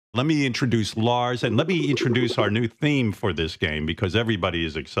Let me introduce Lars, and let me introduce our new theme for this game because everybody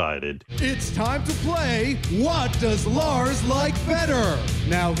is excited. It's time to play What Does Lars Like Better?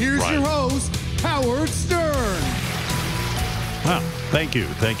 Now here's your host, Howard Stern. Wow. Thank you,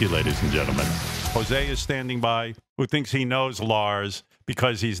 ladies and gentlemen. Jose is standing by, who thinks he knows Lars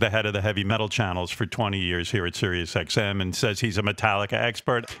because he's the head of the heavy metal channels for 20 years here at SiriusXM and says he's a Metallica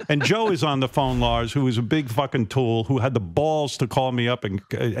expert. And Joe is on the phone, Lars, who is a big fucking tool, who had the balls to call me up and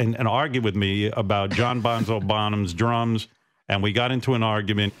argue with me about John Bonzo Bonham's drums. And we got into an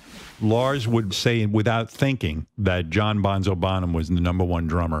argument. Lars would say without thinking that John Bonzo Bonham was the #1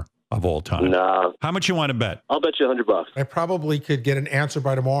 drummer of all time. No. How much you want to bet? I'll bet you $100. I probably could get an answer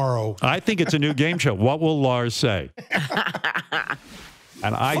by tomorrow. I think it's a new game show. What will Lars say?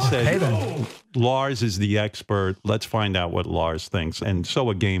 And I said, Lars is the expert. Let's find out what Lars thinks. And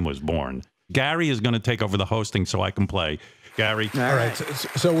so a game was born. Gary is going to take over the hosting so I can play. Gary. All right.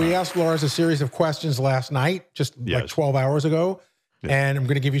 So we asked Lars a series of questions last night, just like 12 hours ago. Yeah. And I'm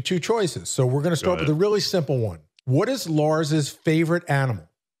going to give you two choices. So we're going to start with a really simple one. What is Lars's favorite animal?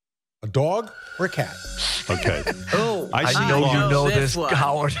 A dog or a cat? Okay. Oh, I know you know this,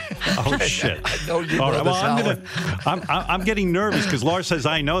 Howard. Oh, shit. I know you know this, Howard. I'm getting nervous because Lars says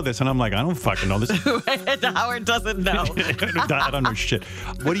I know this, and I'm like, I don't fucking know this. Howard doesn't know. I don't know shit.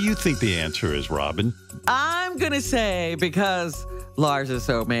 What do you think the answer is, Robin? I'm going to say, because Lars is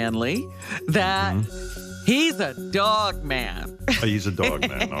so manly, that he's a dog man. He's a dog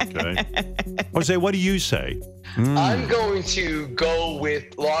man, okay. Jose, what do you say? I'm going to go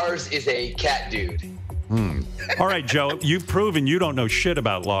with Lars is a cat dude. All right, Joe, you've proven you don't know shit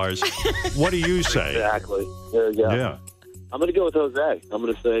about Lars. What do you say? Exactly. There you go. Yeah. I'm going to go with Jose. I'm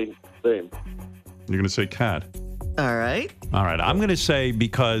going to say same. You're going to say cat. All right. All right. I'm going to say,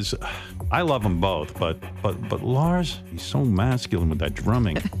 because I love them both, but Lars, he's so masculine with that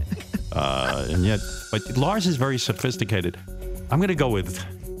drumming. But Lars is very sophisticated. I'm going to go with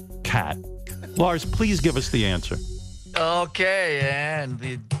cat. Lars, please give us the answer. Okay, and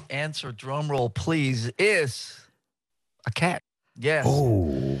the answer, drum roll, please, is a cat. Yes.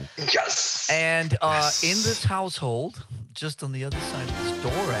 Oh. Yes. And in this household, just on the other side of this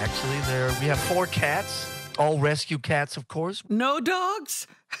door, actually, we have 4 cats, all rescue cats, of course. No dogs?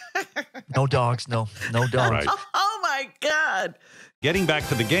 No dogs, no dogs. Right. Oh, my God. Getting back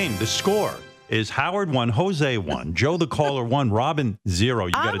to the game, the score is Howard 1, Jose 1, Joe the caller 1, Robin 0.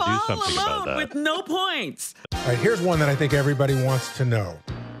 You got to do something about that. With no points. All right, here's one that I think everybody wants to know.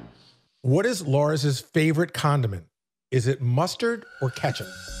 What is Lars's favorite condiment? Is it mustard or ketchup?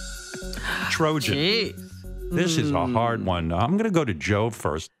 Trojan. Jeez. This is a hard one. I'm going to go to Joe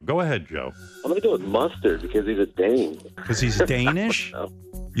first. Go ahead, Joe. I'm going to go with mustard because he's a Dane. Because he's Danish? No.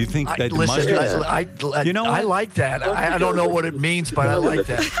 You think that listen, mustard? you know what? I like that. I don't know what it means, but I like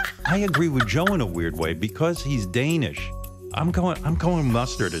that. I agree with Joe in a weird way because he's Danish. I'm going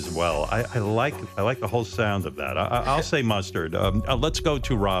mustard as well. I like the whole sound of that. I'll say mustard. Let's go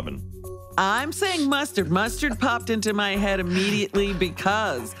to Robin. I'm saying mustard. Mustard popped into my head immediately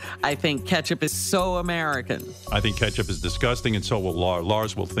because I think ketchup is so American. I think ketchup is disgusting, and so will Lars.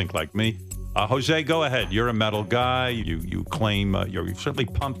 Lars will think like me. Jose, go ahead. You're a metal guy. You claim you're certainly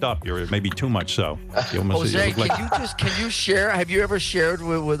pumped up. You're maybe too much so. Jose, can you share? Have you ever shared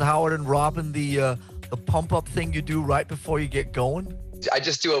with Howard and Robin the pump up thing you do right before you get going? I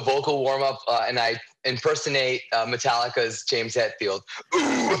just do a vocal warm up and I impersonate Metallica's James Hetfield.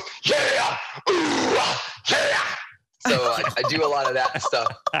 Ooh, yeah, ooh, yeah. So I do a lot of that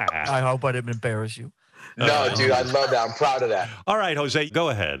stuff. I hope I didn't embarrass you. No, dude, I love that. I'm proud of that. All right, Jose, go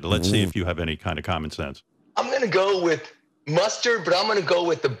ahead. Let's see if you have any kind of common sense. I'm going to go with mustard, but I'm going to go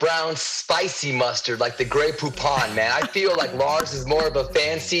with the brown spicy mustard, like the Grey Poupon, man. I feel like Lars is more of a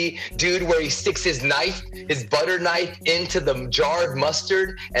fancy dude where he sticks his butter knife into the jarred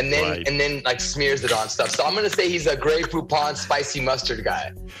mustard and then like smears it on stuff. So I'm going to say he's a Grey Poupon spicy mustard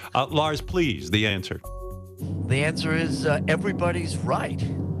guy. Lars, please, the answer. The answer is everybody's right.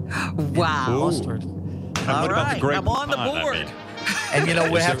 Wow. Mustard. All right, I'm on the board. I mean, And you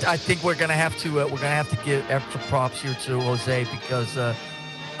know, I think we're gonna have to give extra props here to Jose because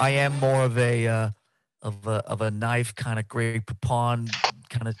I am more of a knife kind of Grey Poupon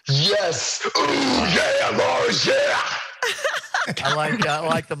kind of. Yes. Ooh, yeah, Lars, yeah. I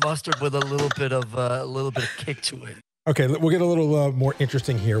like the mustard with a little bit of kick to it. Okay, we'll get a little more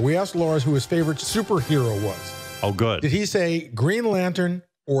interesting here. We asked Lars who his favorite superhero was. Oh, good. Did he say Green Lantern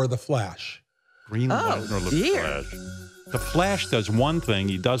or The Flash? Green Lantern or The Flash? The Flash does one thing.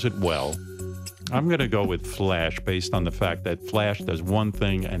 He does it well. I'm going to go with Flash based on the fact that Flash does one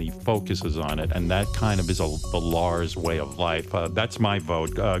thing and he focuses on it, and that kind of is the Lars way of life. That's my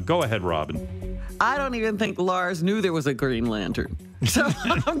vote. Go ahead, Robin. I don't even think Lars knew there was a Green Lantern.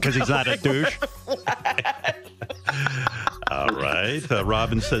 Because he's not a douche. All right.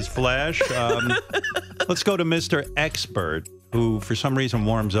 Robin says Flash. Let's go to Mr. Expert, who for some reason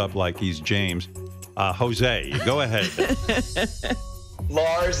warms up like he's James. Jose, go ahead.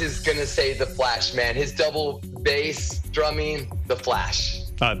 Lars is going to say the Flash, man. His double bass drumming, the Flash.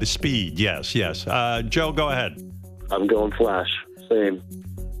 The speed, yes. Joe, go ahead. I'm going Flash. Same.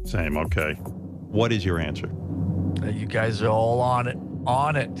 Same, okay. What is your answer? You guys are all on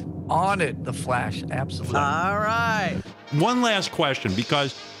it. The Flash, absolutely. All right. One last question,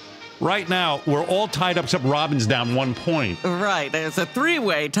 because right now we're all tied up except Robin's down 1 point. Right. It's a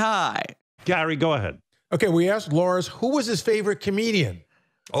three-way tie. Gary, go ahead. Okay, we asked Lars who was his favorite comedian.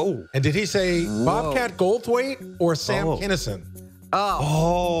 Oh. And did he say Bobcat Goldthwait or Sam Kinison?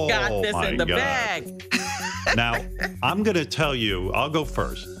 Oh, got this in the God. bag. Now, I'm going to tell you, I'll go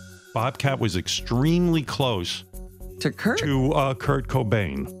first. Bobcat was extremely close To Kurt? to Kurt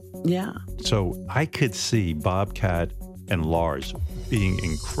Cobain. Yeah. So I could see Bobcat and Lars being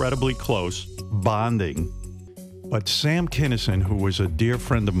incredibly close, bonding. But Sam Kinison, who was a dear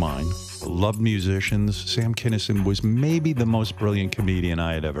friend of mine, loved musicians. Sam Kinison was maybe the most brilliant comedian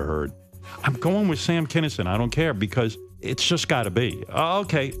I had ever heard. I'm going with Sam Kinison. I don't care because it's just got to be.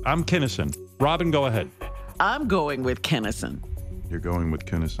 Okay, I'm Kinison. Robin, go ahead. I'm going with Kinison. You're going with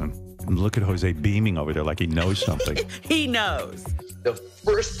Kinison. And look at Jose beaming over there like he knows something. He knows. The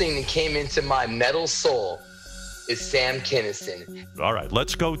first thing that came into my metal soul is Sam Kinison. All right,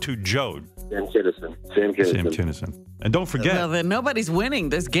 let's go to Joe. Sam Kinison. Sam Kinison. And don't forget. Well, then nobody's winning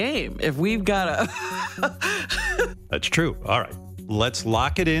this game if we've got a... That's true. All right. Let's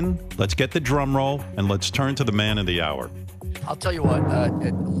lock it in. Let's get the drum roll, and let's turn to the man of the hour. I'll tell you what.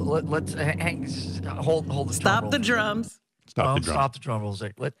 Let's hold the Stop drum the roll. drums. Stop the drum rolls.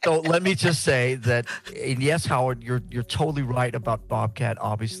 Let me just say that, and yes, Howard, you're totally right about Bobcat.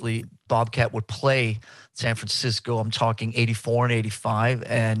 Obviously, Bobcat would play San Francisco. I'm talking 84 and 85,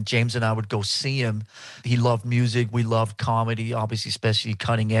 and James and I would go see him. He loved music. We loved comedy, obviously, especially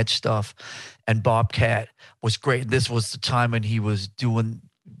cutting edge stuff. And Bobcat was great. This was the time when he was doing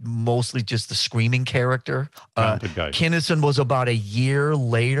mostly just the screaming character. Good guy. Kinison was about a year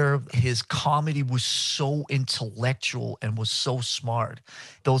later. His comedy was so intellectual and was so smart.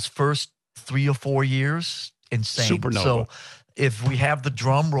 Those first 3 or 4 years, insane. Supernova. So if we have the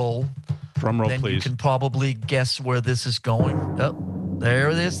drum roll, then please. you can probably guess where this is going. Oh, there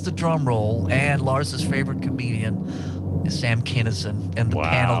it is, the drum roll. And Lars's favorite comedian is Sam Kinison. And the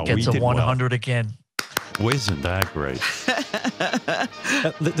panel gets a 100 again. Isn't that great?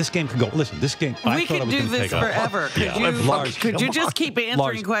 This game could go. Listen, this game. We could do this forever. Could you just keep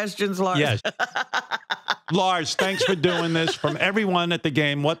answering questions, Lars? Yes. Lars, thanks for doing this. From everyone at the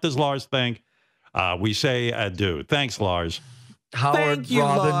game, what does Lars think? We say adieu. Thanks, Lars. Howard, Thank you,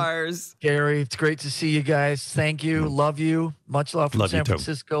 Robin, Lars. Gary, it's great to see you guys. Thank you. Love you. Much love from San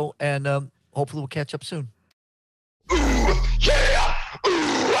Francisco. And hopefully we'll catch up soon. Yeah!